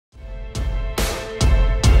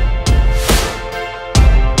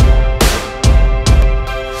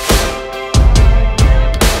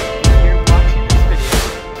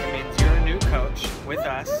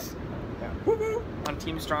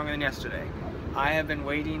longer than yesterday. I have been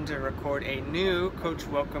waiting to record a new Coach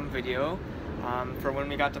Welcome video for when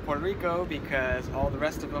we got to Puerto Rico, because all the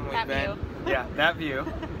rest of them we've been... Yeah, that view.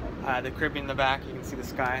 The Caribbean in the back, you can see the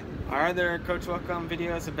sky. Our other Coach Welcome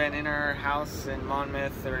videos have been in our house in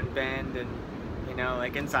Monmouth or in Bend and, you know,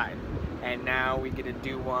 like inside. And now we get to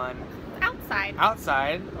do one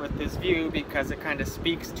outside with this view, because it kind of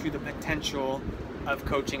speaks to the potential of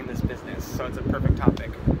coaching in this business. So it's a perfect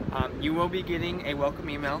topic. You will be getting a welcome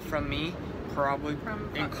email from me, probably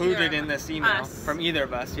included in this email, from either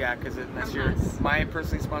of us, yeah, because unless you're my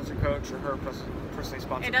personally sponsored coach or her personally sponsored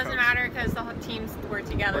coach. It doesn't matter, because the whole teams work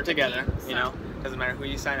together. We're together, you know, doesn't matter who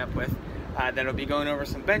you sign up with. That'll be going over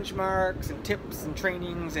some benchmarks and tips and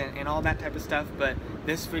trainings and all that type of stuff, but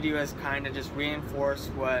this video has kind of just reinforced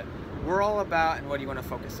what we're all about and what you want to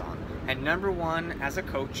focus on. And number one, as a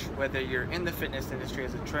coach, whether you're in the fitness industry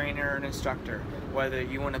as a trainer or an instructor, whether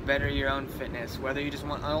you want to better your own fitness, whether you just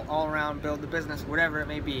want all around build the business, whatever it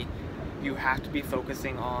may be, you have to be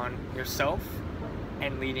focusing on yourself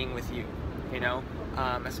and leading with you, you know.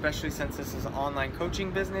 Especially since this is an online coaching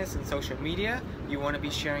business and social media, you want to be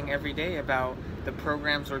sharing every day about the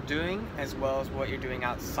programs we're doing, as well as what you're doing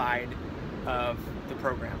outside of the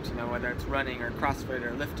programs, you know, whether it's running or CrossFit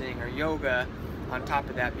or lifting or yoga on top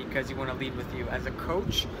of that, because you want to lead with you as a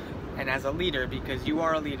coach and as a leader, because you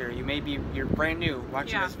are a leader. You're brand new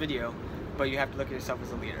watching this video, but you have to look at yourself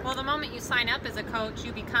as a leader. Well, the moment you sign up as a coach,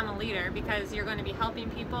 you become a leader, because you're going to be helping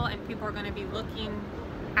people and people are going to be looking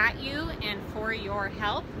at you and for your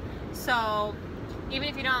help. So even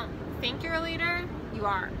if you don't think you're a leader, you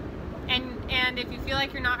are. And if you feel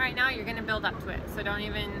like you're not right now, you're going to build up to it. So don't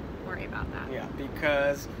even worry about that. Yeah,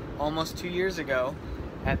 because almost 2 years ago,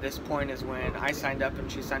 at this point is when I signed up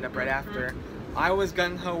and she signed up right after. I was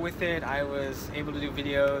gung-ho with it. I was able to do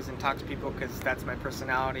videos and talk to people because that's my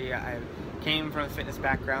personality. I came from a fitness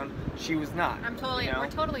background. She was not. We're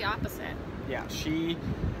totally opposite. Yeah, she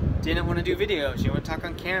didn't want to do videos. She didn't want to talk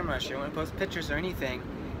on camera. She didn't want to post pictures or anything.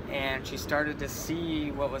 And she started to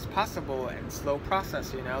see what was possible and slow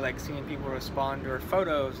process, you know, like seeing people respond to her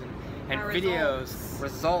photos and videos.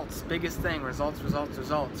 Results, biggest thing, results. You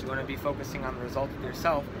want to be focusing on the results of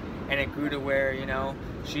yourself. And it grew to where, you know,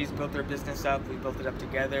 she's built her business up, we built it up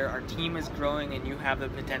together, our team is growing, and you have the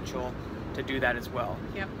potential to do that as well.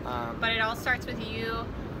 Yep. But it all starts with you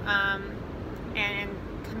and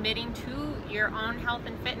committing to your own health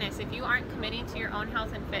and fitness. If you aren't committing to your own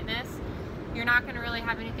health and fitness, you're not going to really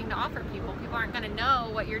have anything to offer people. People aren't going to know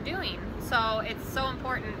what you're doing. So it's so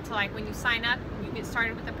important to, like, when you sign up, you get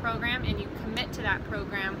started with a program and you commit to that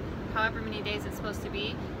program, however many days it's supposed to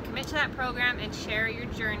be. Commit to that program and share your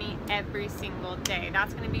journey every single day.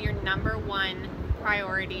 That's going to be your #1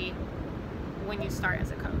 priority when you start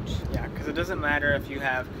as a coach. Yeah, because it doesn't matter if you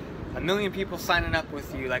have 1 million people signing up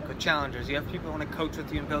with you, like with challengers. You have people who want to coach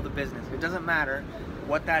with you and build a business. It doesn't matter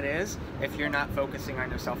what that is if you're not focusing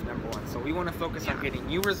on yourself #1. So we want to focus on getting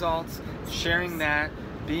you results, sharing that,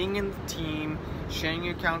 being in the team, sharing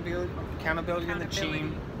your accountability in the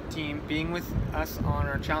team, being with us on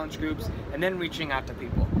our challenge groups, and then reaching out to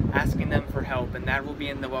people, asking them for help. And that will be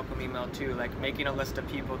in the welcome email too, like making a list of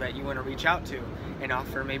people that you want to reach out to and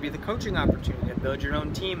offer maybe the coaching opportunity to build your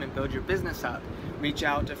own team and build your business up. Reach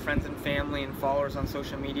out to friends and family and followers on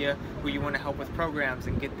social media who you want to help with programs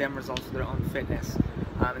and get them results of their own fitness.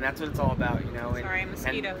 And that's what it's all about, you know. Sorry,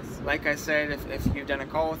 mosquitoes. And like I said, if you've done a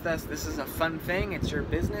call with us, this is a fun thing. It's your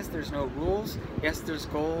business. There's no rules. Yes, there's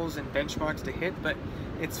goals and benchmarks to hit, but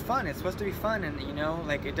it's fun. It's supposed to be fun, and, you know,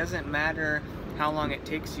 like, it doesn't matter how long it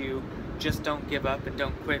takes you. Just don't give up and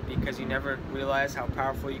don't quit, because you never realize how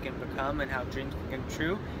powerful you can become and how dreams can come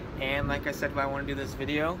true. And like I said, why I want to do this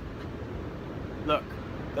video, look,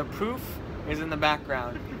 the proof is in the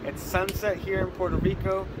background. It's sunset here in Puerto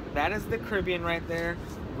Rico. That is the Caribbean right there.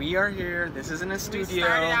 We are here. This isn't a studio. We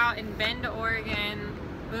started out in Bend, Oregon,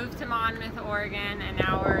 moved to Monmouth, Oregon, and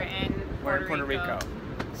now we're in Puerto Rico.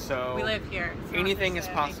 So we live here. Anything is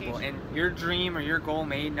possible. And your dream or your goal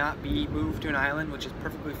may not be move to an island, which is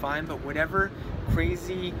perfectly fine, but whatever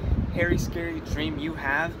crazy, hairy, scary dream you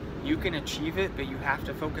have, you can achieve it, but you have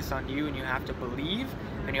to focus on you, and you have to believe,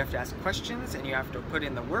 and you have to ask questions, and you have to put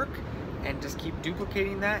in the work, and just keep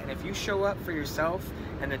duplicating that. And if you show up for yourself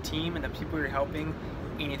and the team and the people you're helping,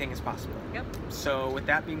 anything is possible. Yep. So with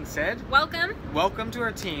that being said, welcome to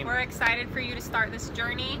our team. We're excited for you to start this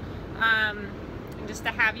journey, and just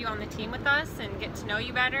to have you on the team with us and get to know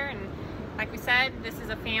you better. And like we said, this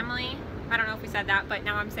is a family. I don't know if we said that, but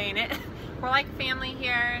now I'm saying it. We're like family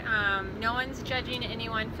here. No one's judging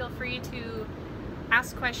anyone. Feel free to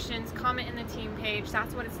ask questions, comment in the team page.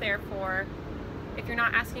 That's what it's there for. If you're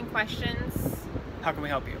not asking questions, how can we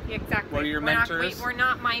help you? Exactly. What are your mentors? We're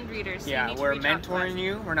not mind readers. So Yeah, we're mentoring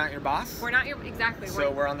you. We're not your boss. We're not your exactly.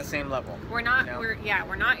 So we're on the same level. We're not. You know?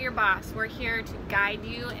 We're not your boss. We're here to guide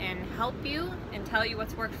you and help you and tell you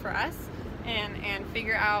what's worked for us, and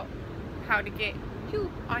figure out how to get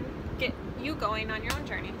you going on your own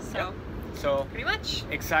journey. So. Yep. So pretty much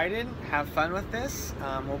excited, have fun with this.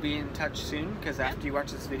 We'll be in touch soon because after you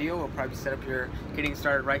watch this video, we'll probably set up your Getting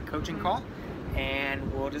Started Right coaching call,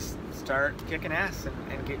 and we'll just start kicking ass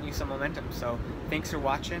and getting you some momentum. So thanks for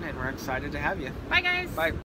watching, and we're excited to have you. Bye guys. Bye.